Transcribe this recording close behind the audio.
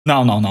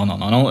Não.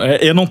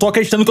 Eu não tô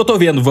acreditando no que eu tô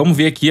vendo. Vamos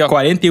ver aqui, ó.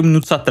 41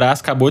 minutos atrás,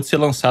 acabou de ser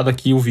lançado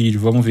aqui o vídeo.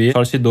 Vamos ver.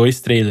 Source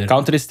 2 trailer.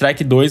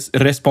 Counter-Strike 2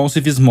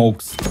 Responsive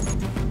Smokes.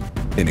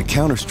 In a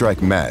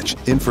Counter-Strike match,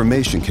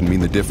 information can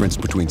mean the difference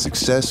between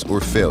success or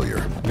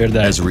failure.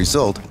 Verdade. As a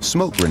result,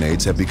 smoke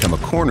grenades have become a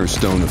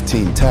cornerstone of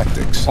team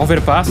tactics.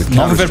 Overpass? With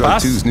Não, Counter-Strike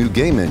overpass. 2's new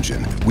game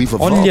engine, we've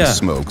evolved Olha.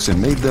 smokes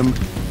and made them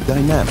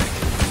dynamic.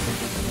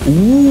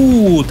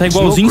 Tá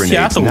igualzinho Smoke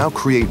grenades Seattle. now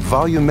create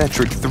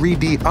volumetric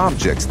 3D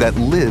objects that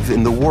live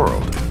in the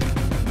world.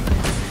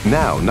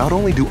 Now, not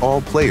only do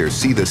all players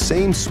see the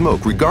same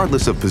smoke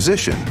regardless of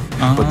position,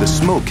 but the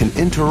smoke can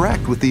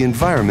interact with the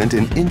environment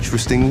in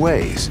interesting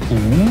ways.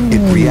 It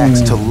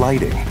reacts to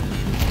lighting,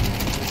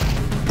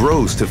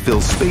 grows to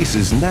fill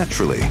spaces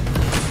naturally.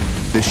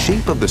 The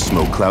shape of the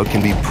smoke cloud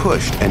can be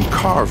pushed and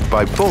carved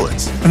by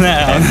bullets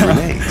and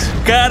grenades.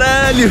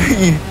 Caralho!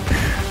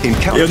 In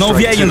Eu não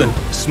vi Counter-Strike ainda. 2,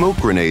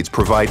 smoke grenades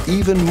provide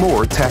even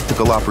more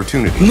tactical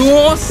opportunities.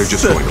 Nossa! They're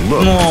just going to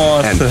look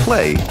and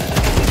play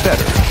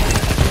better.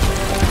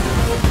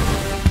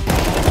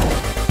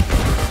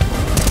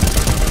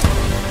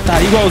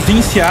 Tá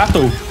igualzinho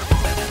Seattle.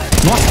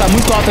 Nossa, tá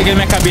muito alto aqui na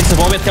minha cabeça.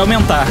 Vou até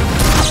aumentar.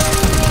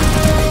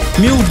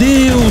 Meu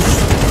Deus!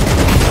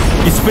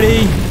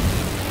 Spray.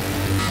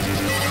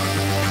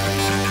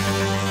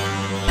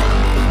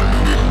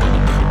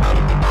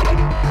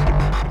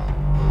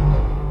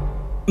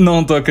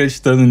 Não tô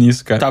acreditando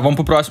nisso, cara. Tá, vamos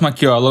pro próximo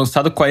aqui, ó.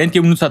 Lançado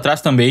 41 minutos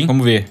atrás também.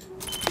 Vamos ver.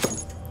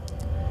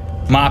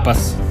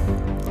 Mapas.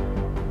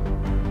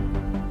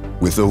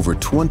 With over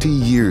 20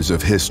 years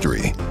of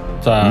history,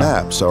 Tá.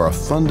 maps are a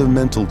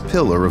fundamental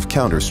pillar of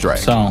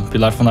Counter-Strike. São,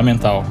 pilar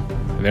fundamental.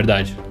 É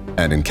verdade.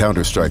 And in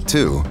Counter-Strike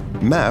 2,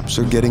 maps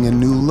are getting a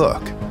new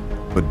look.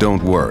 But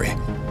don't worry,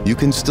 you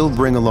can still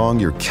bring along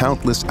your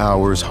countless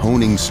hours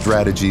honing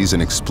strategies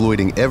and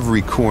exploiting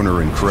every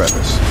corner and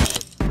crevice.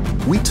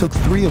 We took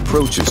 3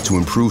 approaches to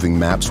improving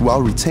maps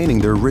while retaining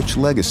their rich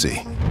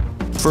legacy.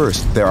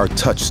 First, there are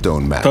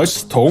touchstone maps.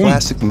 Touchstone?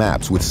 Classic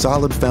maps with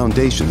solid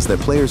foundations that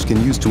players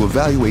can use to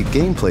evaluate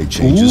gameplay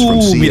changes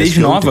from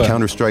CS:GO to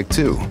Counter-Strike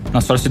 2. Na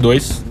Source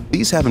 2.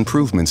 These have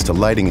improvements to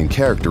lighting and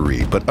character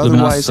read, but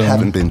otherwise Iluminação.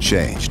 haven't been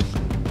changed.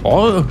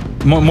 Ó,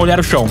 molhar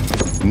o chão.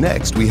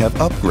 Next, we have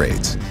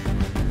upgrades.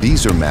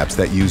 These are maps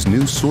that use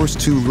new Source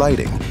 2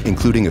 lighting,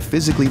 including a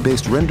physically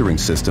based rendering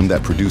system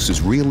that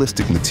produces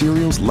realistic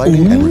materials,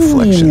 lighting, and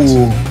reflections.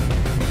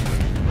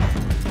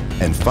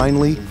 And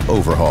finally,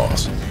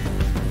 overhauls.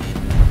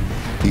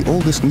 The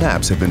oldest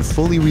maps have been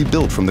fully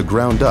rebuilt from the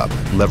ground up,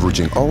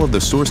 leveraging all of the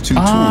Source 2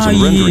 tools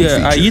and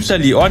rendering Aí features. tá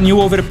ali. Ó,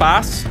 New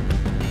Overpass.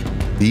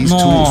 These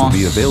tools will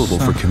be Nossa. available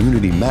for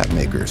community map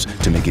makers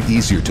to make it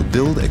easier to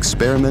build,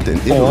 experiment, and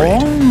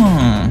iterate.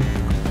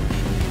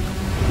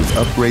 With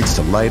upgrades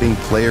to lighting,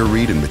 player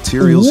read, and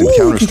materials in Que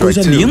Counter-Strike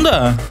coisa 2,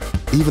 linda.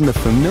 even the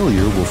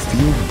familiar will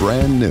feel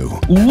brand new.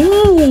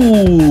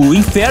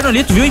 Inferno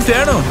ali, tu viu o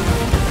Inferno?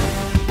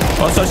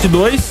 Ó, Source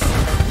 2.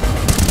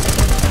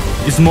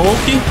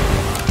 Smoke.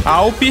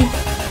 Alp.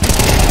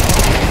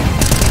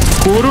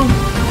 Escuro.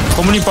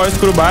 Como limpar o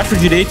escuro baixo,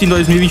 direito em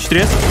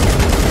 2023.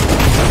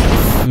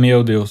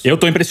 Meu Deus. Eu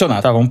tô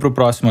impressionado. Tá, vamos pro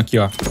próximo aqui,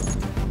 ó.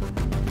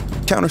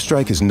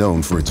 Counter-Strike is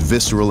known for its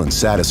visceral and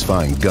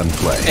satisfying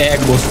gunplay. É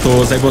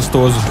gostoso, é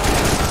gostoso.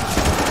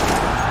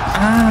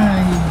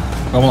 Ai.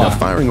 Vamos Now, lá.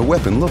 firing a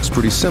weapon looks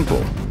pretty simple.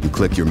 You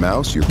click your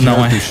mouse, your Não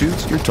character é.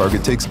 shoots, your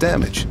target takes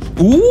damage.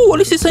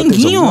 Olha esse There's a lot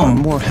sanguinho.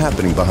 more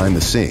happening behind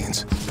the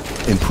scenes.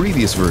 In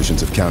previous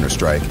versions of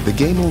Counter-Strike, the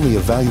game only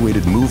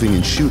evaluated moving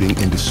and shooting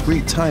in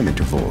discrete time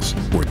intervals,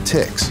 or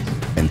ticks,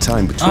 and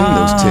time between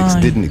those ticks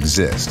didn't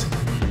exist.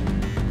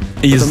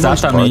 For the most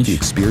part, the Exatamente.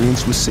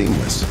 experience was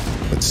seamless.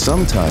 But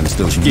sometimes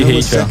those Que hater.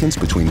 milliseconds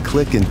between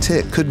click and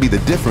tick could be the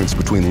difference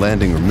between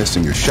landing or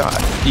missing your shot.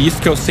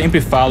 Isso que eu sempre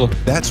falo.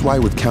 That's why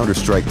with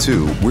Counter-Strike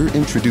 2, we're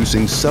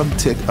introducing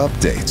sub-tick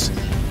updates.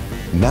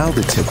 Now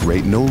the tick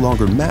rate no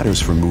longer matters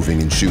for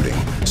moving and shooting,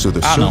 so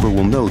the server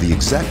will know the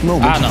exact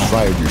moment you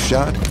fired your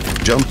shot,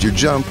 jumped your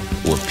jump,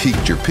 or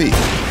peeked your peek,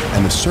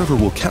 and the server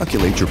will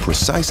calculate your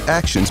precise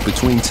actions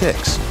between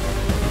ticks.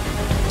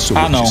 So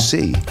what you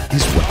see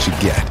is what you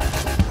get.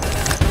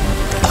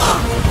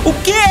 O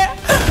quê?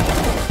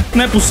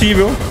 Não é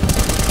possível.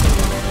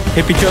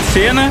 Repetiu a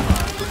cena.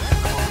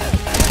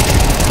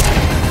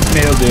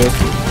 Meu Deus.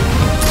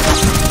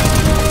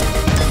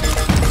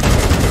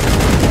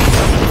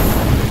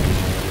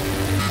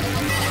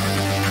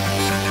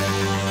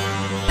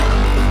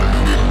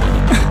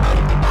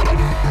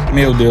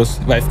 Meu Deus.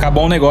 Vai ficar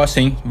bom o negócio,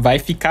 hein? Vai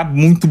ficar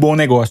muito bom o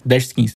negócio. 10 skins.